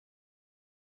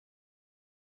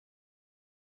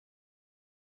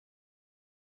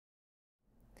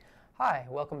Hi,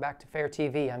 welcome back to Fair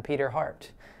TV. I'm Peter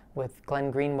Hart. With Glenn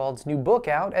Greenwald's new book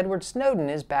out, Edward Snowden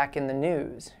is back in the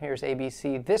news. Here's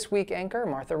ABC This Week anchor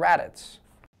Martha Raddatz.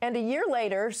 And a year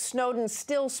later, Snowden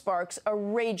still sparks a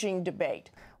raging debate.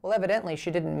 Well, evidently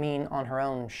she didn't mean on her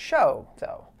own show,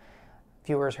 though.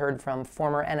 Viewers heard from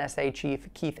former NSA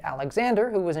Chief Keith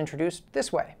Alexander, who was introduced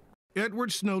this way.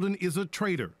 Edward Snowden is a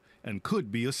traitor and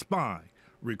could be a spy,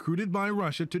 recruited by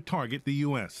Russia to target the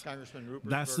U.S.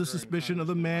 That's the suspicion of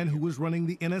the man who was running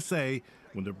the NSA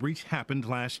when the breach happened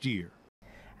last year.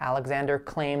 Alexander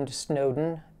claimed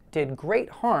Snowden did great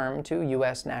harm to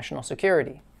U.S. national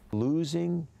security.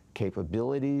 Losing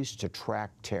capabilities to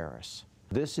track terrorists.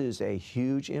 This is a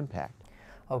huge impact.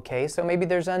 Okay, so maybe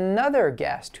there's another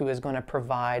guest who is going to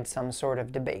provide some sort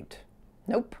of debate.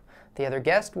 Nope. The other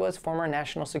guest was former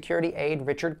National Security aide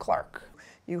Richard Clarke.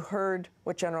 You heard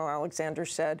what General Alexander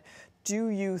said. Do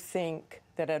you think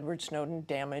that Edward Snowden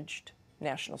damaged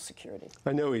national security?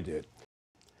 I know he did.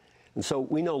 And so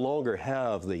we no longer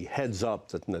have the heads up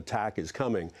that an attack is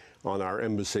coming on our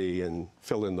embassy and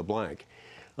fill in the blank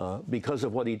because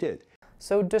of what he did.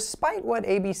 So despite what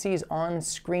ABC's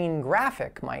on-screen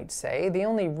graphic might say, the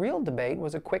only real debate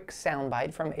was a quick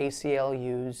soundbite from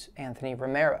ACLU's Anthony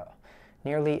Romero.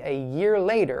 Nearly a year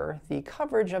later, the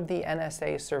coverage of the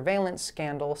NSA surveillance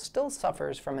scandal still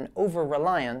suffers from an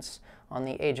over-reliance on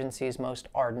the agency's most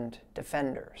ardent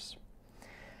defenders.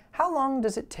 How long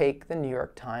does it take the New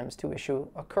York Times to issue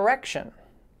a correction?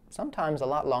 Sometimes a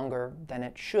lot longer than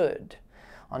it should.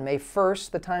 On May 1st,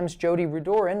 the Times' Jody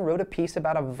Rudorin wrote a piece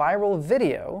about a viral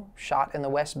video shot in the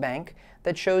West Bank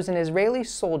that shows an Israeli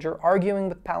soldier arguing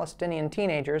with Palestinian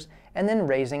teenagers and then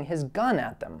raising his gun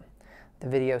at them. The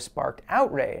video sparked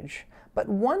outrage, but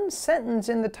one sentence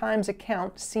in the Times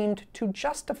account seemed to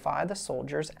justify the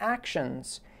soldier's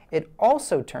actions. It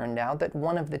also turned out that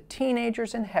one of the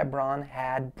teenagers in Hebron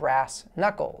had brass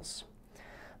knuckles.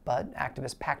 But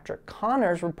activist Patrick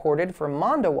Connors reported for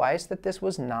Mondoweiss that this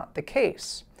was not the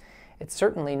case. It's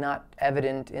certainly not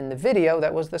evident in the video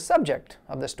that was the subject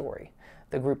of the story.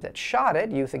 The group that shot it,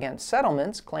 Youth Against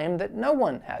Settlements, claimed that no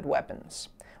one had weapons.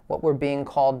 What were being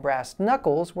called brass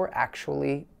knuckles were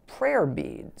actually prayer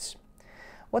beads.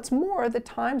 What's more, the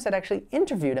Times had actually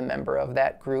interviewed a member of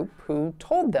that group who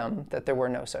told them that there were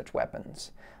no such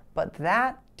weapons. But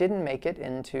that didn't make it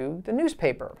into the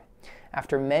newspaper.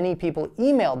 After many people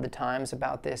emailed the Times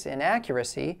about this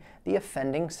inaccuracy, the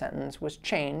offending sentence was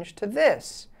changed to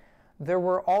this. There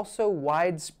were also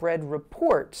widespread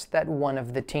reports that one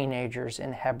of the teenagers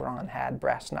in Hebron had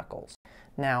brass knuckles.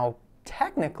 Now,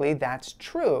 technically, that's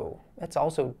true. It's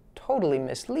also totally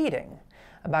misleading.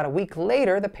 About a week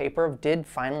later, the paper did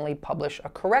finally publish a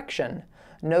correction,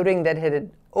 noting that it had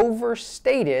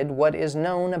overstated what is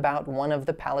known about one of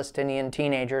the Palestinian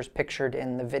teenagers pictured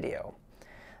in the video.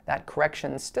 That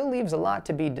correction still leaves a lot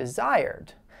to be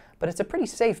desired, but it's a pretty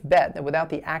safe bet that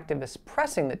without the activists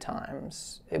pressing the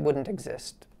Times, it wouldn't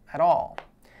exist at all.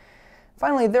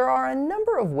 Finally, there are a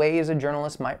number of ways a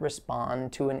journalist might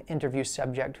respond to an interview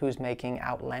subject who's making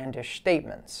outlandish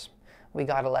statements. We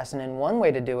got a lesson in one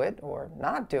way to do it, or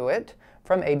not do it,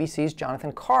 from ABC's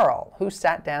Jonathan Karl, who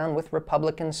sat down with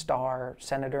Republican star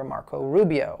Senator Marco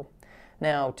Rubio.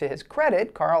 Now, to his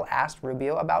credit, Karl asked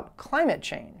Rubio about climate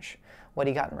change. What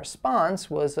he got in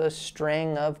response was a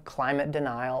string of climate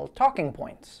denial talking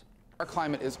points. Our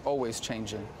climate is always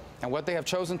changing. And what they have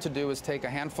chosen to do is take a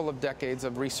handful of decades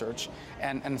of research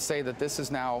and say that this is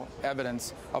now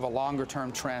evidence of a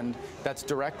longer-term trend that's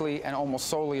directly and almost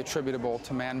solely attributable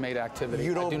to man-made activity.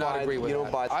 I do not agree with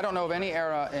that. I don't know of any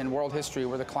era in world history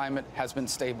where the climate has been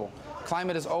stable.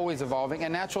 Climate is always evolving,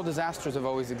 and natural disasters have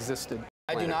always existed.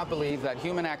 I do not believe that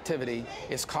human activity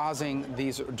is causing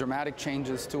these dramatic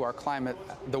changes to our climate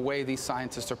the way these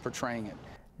scientists are portraying it.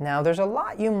 Now, there's a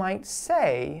lot you might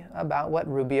say about what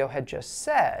Rubio had just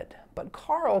said, but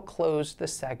Karl closed the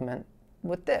segment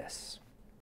with this.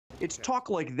 It's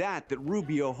talk like that that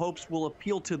Rubio hopes will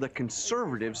appeal to the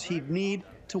conservatives he'd need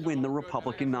to win the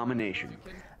Republican nomination.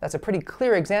 That's a pretty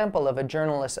clear example of a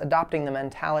journalist adopting the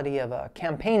mentality of a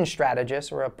campaign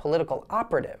strategist or a political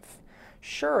operative.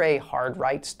 Sure, a hard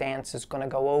right stance is going to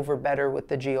go over better with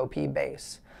the GOP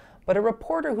base. But a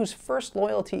reporter whose first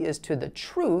loyalty is to the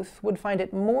truth would find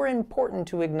it more important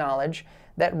to acknowledge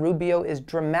that Rubio is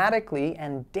dramatically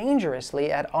and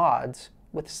dangerously at odds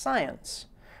with science,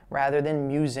 rather than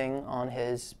musing on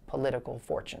his political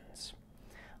fortunes.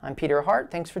 I'm Peter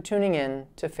Hart. Thanks for tuning in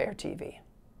to Fair TV.